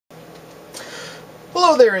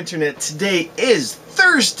Hello there, Internet. Today is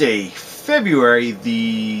Thursday, February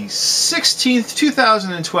the 16th,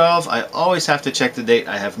 2012. I always have to check the date.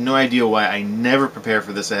 I have no idea why. I never prepare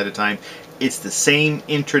for this ahead of time. It's the same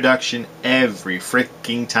introduction every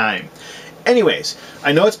freaking time. Anyways,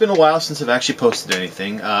 I know it's been a while since I've actually posted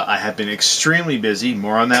anything. I have been extremely busy,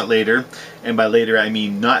 more on that later, and by later I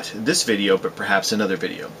mean not this video, but perhaps another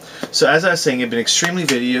video. So as I was saying, I've been extremely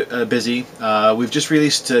busy. We've just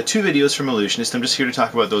released 2 videos from Illusionist. I'm just here to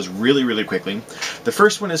talk about those really quickly. The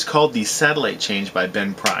first one is called The Satellite Change by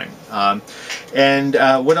Ben Prime.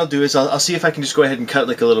 What I'll do is I'll see if I can just go ahead and cut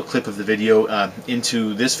like a little clip of the video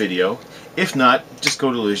into this video. If not, just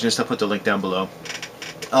go to Illusionist. I'll put the link down below.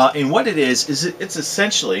 And what it is it's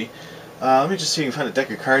essentially, let me just see if I can find a deck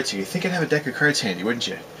of cards here. You'd think I'd have a deck of cards handy, wouldn't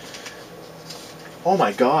you? Oh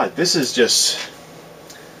my god, this is just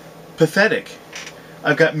pathetic.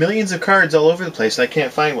 I've got millions of cards all over the place and I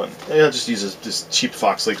can't find one. I'll just use this cheap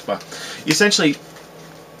Fox Lakes box. Essentially,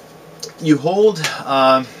 you hold,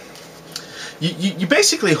 you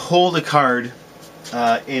basically hold a card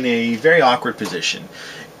in a very awkward position.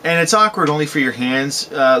 And it's awkward only for your hands.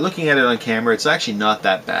 Looking at it on camera, it's actually not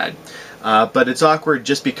that bad. But it's awkward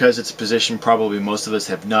just because it's a position probably most of us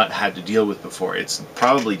have not had to deal with before. It's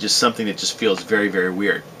probably just something that just feels very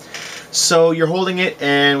weird. So you're holding it,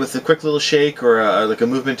 and with a quick little shake or like a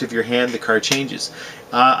movement of your hand, the card changes.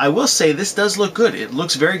 I will say this does look good. It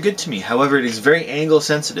looks very good to me. However, it is very angle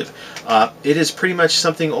sensitive. It is pretty much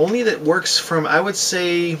something only that works from, I would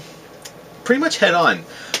say, pretty much head on.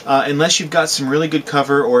 Unless you've got some really good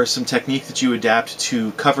cover or some technique that you adapt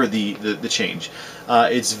to cover the change.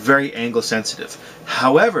 It's very angle sensitive.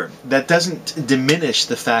 However, that doesn't diminish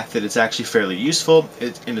the fact that it's actually fairly useful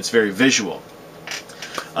and it's very visual.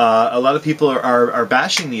 A lot of people are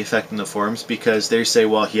bashing the effect in the forums because they say,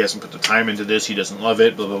 well, he hasn't put the time into this, he doesn't love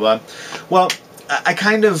it, blah blah blah. Well, I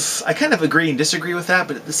kind of agree and disagree with that,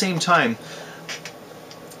 but at the same time,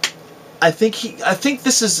 I think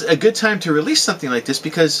this is a good time to release something like this,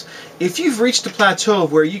 because if you've reached a plateau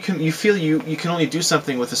where you feel you can only do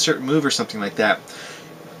something with a certain move or something like that,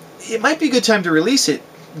 it might be a good time to release it.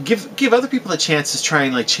 Give other people a chance to try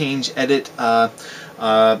and like change, edit,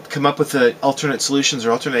 come up with alternate solutions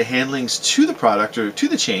or alternate handlings to the product or to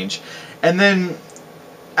the change, and then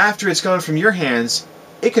after it's gone from your hands,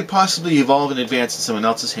 it could possibly evolve and advance in someone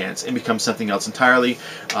else's hands and become something else entirely,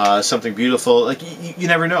 something beautiful. Like you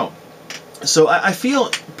never know. So I feel,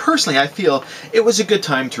 personally, it was a good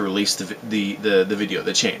time to release the video,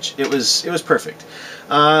 the change. It was perfect.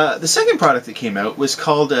 The second product that came out was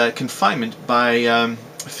called Confinement by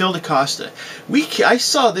Phil Dacosta. I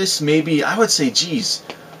saw this maybe, I would say, geez,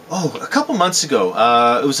 a couple months ago.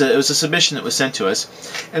 It was a submission that was sent to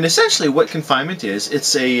us, and essentially what Confinement is,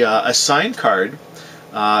 it's a signed card,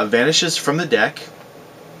 vanishes from the deck,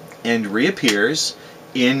 and reappears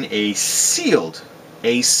in a sealed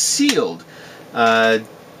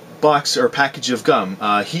box or package of gum.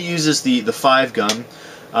 He uses the 5 gum.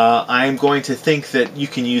 I'm going to think that you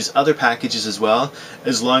can use other packages as well,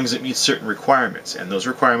 as long as it meets certain requirements, and those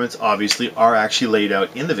requirements obviously are actually laid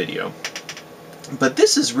out in the video. But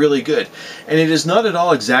this is really good, and it is not at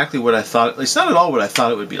all exactly what I thought. It's not at all what I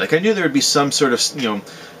thought it would be. Like, I knew there would be some sort of,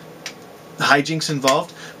 hijinks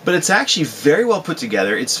involved, but it's actually very well put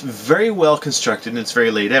together. It's very well constructed and it's very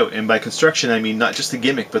laid out. And by construction, I mean not just the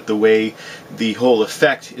gimmick, but the way the whole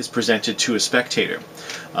effect is presented to a spectator.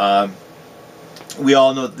 We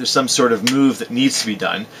all know that there's some sort of move that needs to be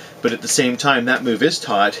done, but at the same time, that move is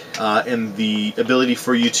taught, and the ability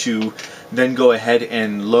for you to then go ahead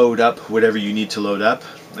and load up whatever you need to load up.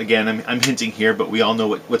 Again, I'm hinting here, but we all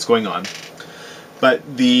know what's going on.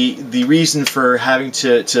 But the reason for having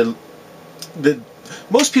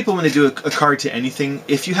most people, when they do a card to anything,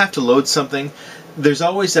 if you have to load something, there's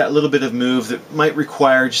always that little bit of move that might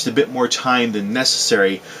require just a bit more time than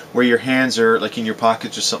necessary, where your hands are like in your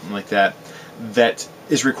pockets or something like that, that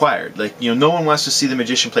is required. Like, no one wants to see the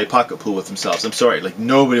magician play pocket pool with themselves. I'm sorry, like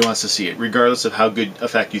nobody wants to see it, regardless of how good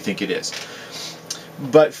effect you think it is.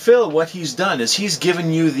 But Phil, what he's done is he's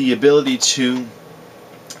given you the ability to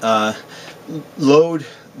load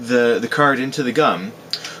the card into the gum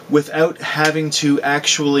without having to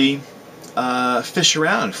actually fish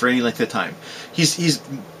around for any length of time. He's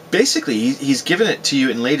basically given it to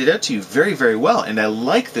you and laid it out to you very well, and I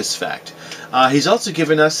like this fact. He's also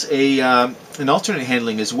given us an alternate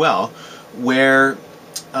handling as well, where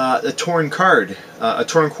a torn card, a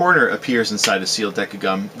torn corner appears inside a sealed deck of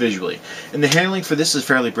gum visually. And the handling for this is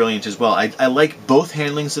fairly brilliant as well. I like both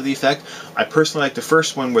handlings of the effect. I personally like the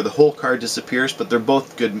first one where the whole card disappears, but they're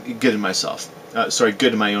both good in myself.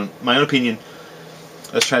 Good in my own opinion.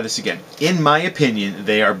 Let's try this again. In my opinion,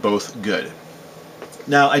 they are both good.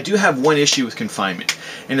 Now, I do have one issue with Confinement,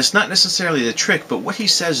 and it's not necessarily the trick, but what he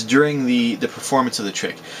says during the performance of the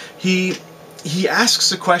trick. He asks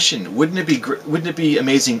the question, wouldn't it be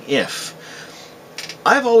amazing if?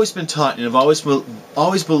 I've always been taught, and I've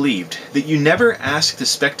always believed, that you never ask the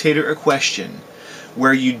spectator a question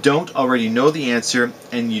where you don't already know the answer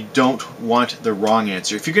and you don't want the wrong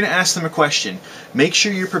answer. If you're going to ask them a question, make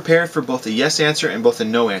sure you're prepared for both a yes answer and both a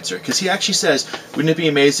no answer. Because he actually says, wouldn't it be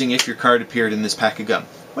amazing if your card appeared in this pack of gum?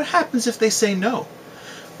 What happens if they say no?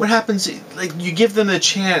 What happens, like, you give them a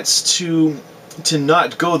chance to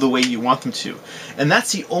not go the way you want them to. And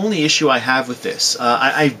that's the only issue I have with this.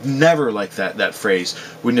 I never like that phrase,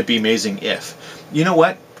 wouldn't it be amazing if? You know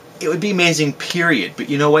what? It would be amazing, period. But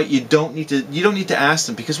you know what? You don't need to ask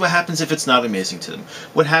them, because what happens if it's not amazing to them?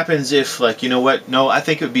 What happens if, like, you know what? No, I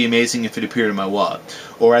think it would be amazing if it appeared in my wallet,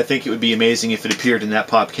 or I think it would be amazing if it appeared in that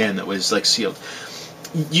pop can that was like sealed.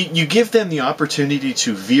 You give them the opportunity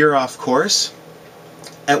to veer off course,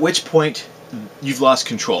 at which point you've lost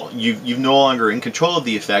control. You've no longer in control of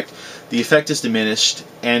the effect. The effect is diminished,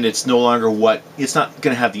 and it's no longer it's not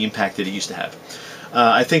going to have the impact that it used to have.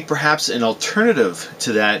 I think perhaps an alternative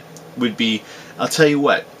to that would be, I'll tell you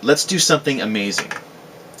what, let's do something amazing.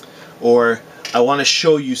 Or, I want to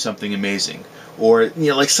show you something amazing. Or,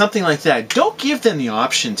 you know, like something like that. Don't give them the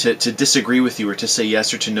option to disagree with you, or to say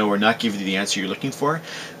yes or to no, or not give you the answer you're looking for.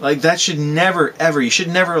 Like, that should never, ever, you should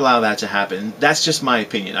never allow that to happen. That's just my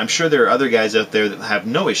opinion. I'm sure there are other guys out there that have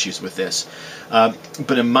no issues with this.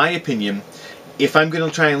 But in my opinion, if I'm going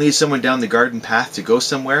to try and lead someone down the garden path to go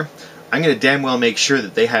somewhere, I'm going to damn well make sure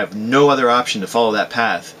that they have no other option to follow that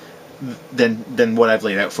path than what I've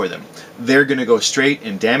laid out for them. They're going to go straight,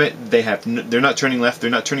 and damn it, they're not turning left, they're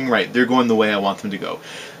not turning right, they're going the way I want them to go.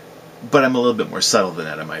 But I'm a little bit more subtle than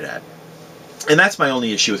that, I might add. And that's my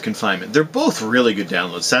only issue with Confinement. They're both really good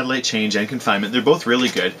downloads. Satellite Change and Confinement, they're both really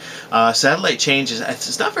good. Satellite Change,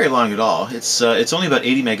 it's not very long at all. It's only about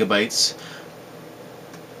 80 megabytes.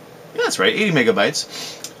 Yeah, that's right, 80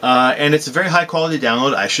 megabytes. And it's a very high quality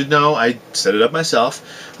download. I should know, I set it up myself.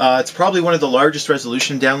 It's probably one of the largest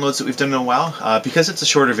resolution downloads that we've done in a while. Because it's a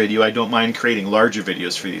shorter video, I don't mind creating larger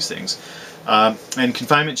videos for these things. And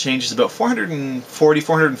Confinement Change is about 440,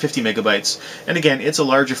 450 megabytes. And again, it's a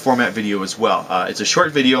larger format video as well. It's a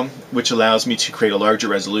short video, which allows me to create a larger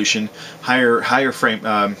resolution, higher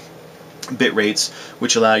frame bit rates,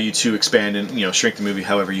 which allow you to expand and, you know, shrink the movie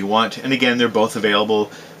however you want. And again, they're both available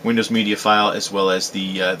Windows Media File as well as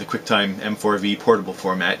the QuickTime M4V portable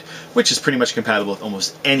format, which is pretty much compatible with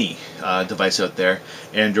almost any device out there.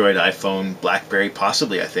 Android, iPhone, BlackBerry,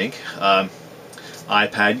 possibly, I think.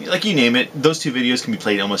 iPad, like you name it. Those two videos can be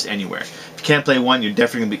played almost anywhere. If you can't play one, you're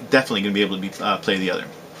definitely going to be able to play the other.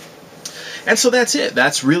 And so that's it.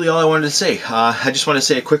 That's really all I wanted to say. I just want to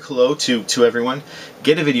say a quick hello to everyone.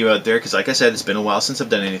 Get a video out there, because like I said, it's been a while since I've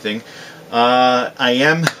done anything.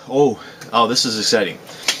 This is exciting.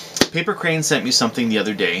 PaperCrane sent me something the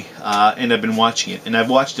other day, and I've been watching it. And I've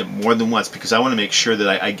watched it more than once, because I want to make sure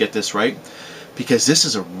that I get this right. Because this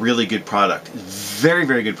is a really good product. Very,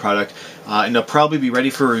 very good product. And I'll probably be ready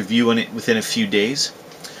for a review on it within a few days.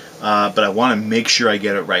 But I want to make sure I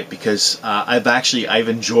get it right, because I've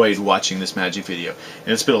enjoyed watching this magic video,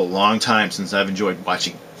 and it's been a long time since I've enjoyed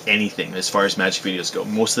watching anything as far as magic videos go.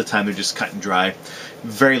 Most of the time they're just cut and dry.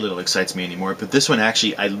 Very little excites me anymore, but this one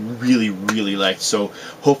actually I really, really liked. So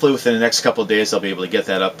hopefully within the next couple of days I'll be able to get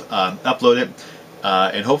that upload it,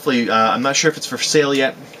 and hopefully I'm not sure if it's for sale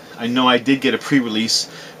yet. I know I did get a pre-release,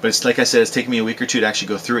 but it's like I said, it's taken me a week or two to actually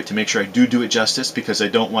go through it to make sure I do it justice, because I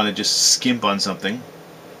don't want to just skimp on something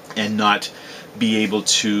and not be able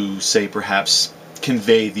to, say, perhaps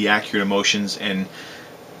convey the accurate emotions and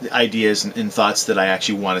ideas and thoughts that I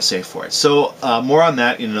actually want to say for it. So more on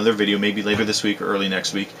that in another video, maybe later this week or early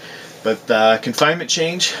next week. But Confinement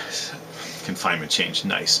Change,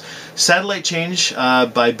 nice. Satellite Change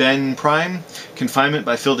by Ben Prime, Confinement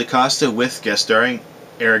by Phil Dacosta with guest starring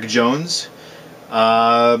Eric Jones.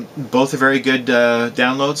 Both are very good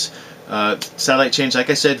downloads. Satellite Change, like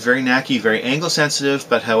I said, very knacky, very angle sensitive,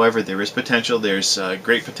 but however there is potential. There's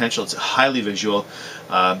great potential. It's highly visual.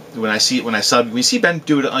 When we see Ben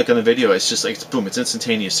do it like on the video, it's just like boom, it's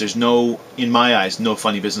instantaneous. There's no, in my eyes, no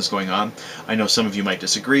funny business going on. I know some of you might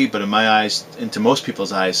disagree, but in my eyes, and to most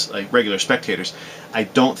people's eyes, like regular spectators, I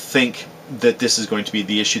don't think that this is going to be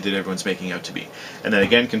the issue that everyone's making out to be. And then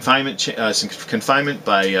again, Confinement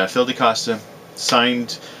by Phil Dacosta,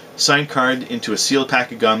 signed card into a sealed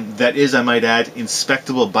pack of gum that is, I might add,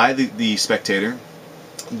 inspectable by the spectator.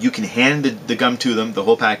 You can hand the gum to them, the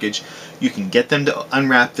whole package. You can get them to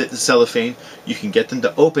unwrap the cellophane. You can get them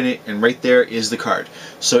to open it, and right there is the card.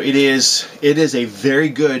 So it is a very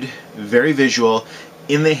good, very visual,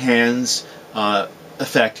 in the hands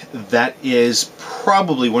effect that is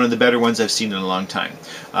probably one of the better ones I've seen in a long time.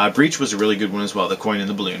 Breach was a really good one as well, the coin and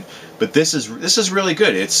the balloon. But this is really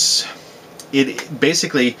good. It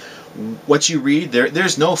basically, what you read,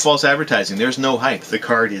 there's no false advertising, there's no hype. The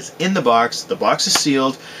card is in the box is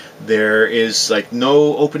sealed, there is like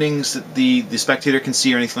no openings that the spectator can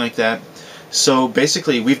see or anything like that. So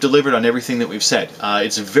basically we've delivered on everything that we've said.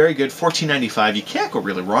 It's a very good $14.95. You can't go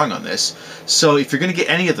really wrong on this. So if you're going to get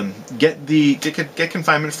any of them, get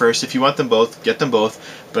Confinement first. If you want them both, get them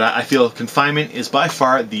both. But I feel Confinement is by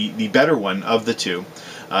far the better one of the two.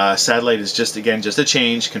 Satellite is just a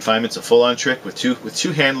change. Confinement's a full-on trick with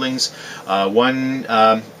two handlings. One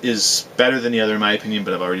is better than the other in my opinion,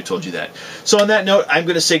 but I've already told you that. So on that note, I'm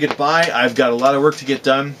going to say goodbye. I've got a lot of work to get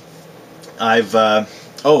done.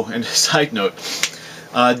 Oh, and a side note,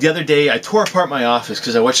 the other day I tore apart my office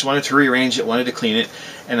because I just wanted to rearrange it, wanted to clean it,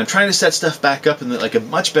 and I'm trying to set stuff back up in like a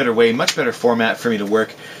much better way, much better format for me to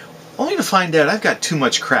work, only to find out I've got too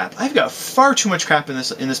much crap. I've got far too much crap in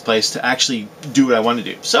this place to actually do what I want to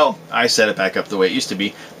do. So I set it back up the way it used to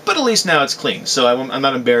be, but at least now it's clean, so I'm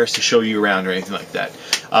not embarrassed to show you around or anything like that.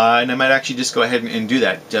 And I might actually just go ahead and do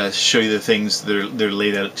that, show you the things that are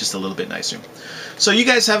laid out just a little bit nicer. So you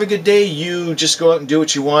guys have a good day. You just go out and do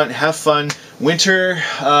what you want. Have fun. Winter,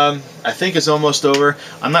 I think, is almost over.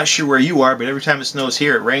 I'm not sure where you are, but every time it snows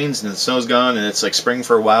here, it rains and the snow's gone, and it's like spring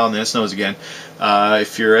for a while, and then it snows again.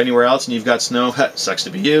 If you're anywhere else and you've got snow, sucks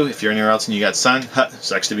to be you. If you're anywhere else and you got sun,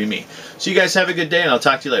 sucks to be me. So you guys have a good day, and I'll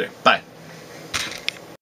talk to you later. Bye.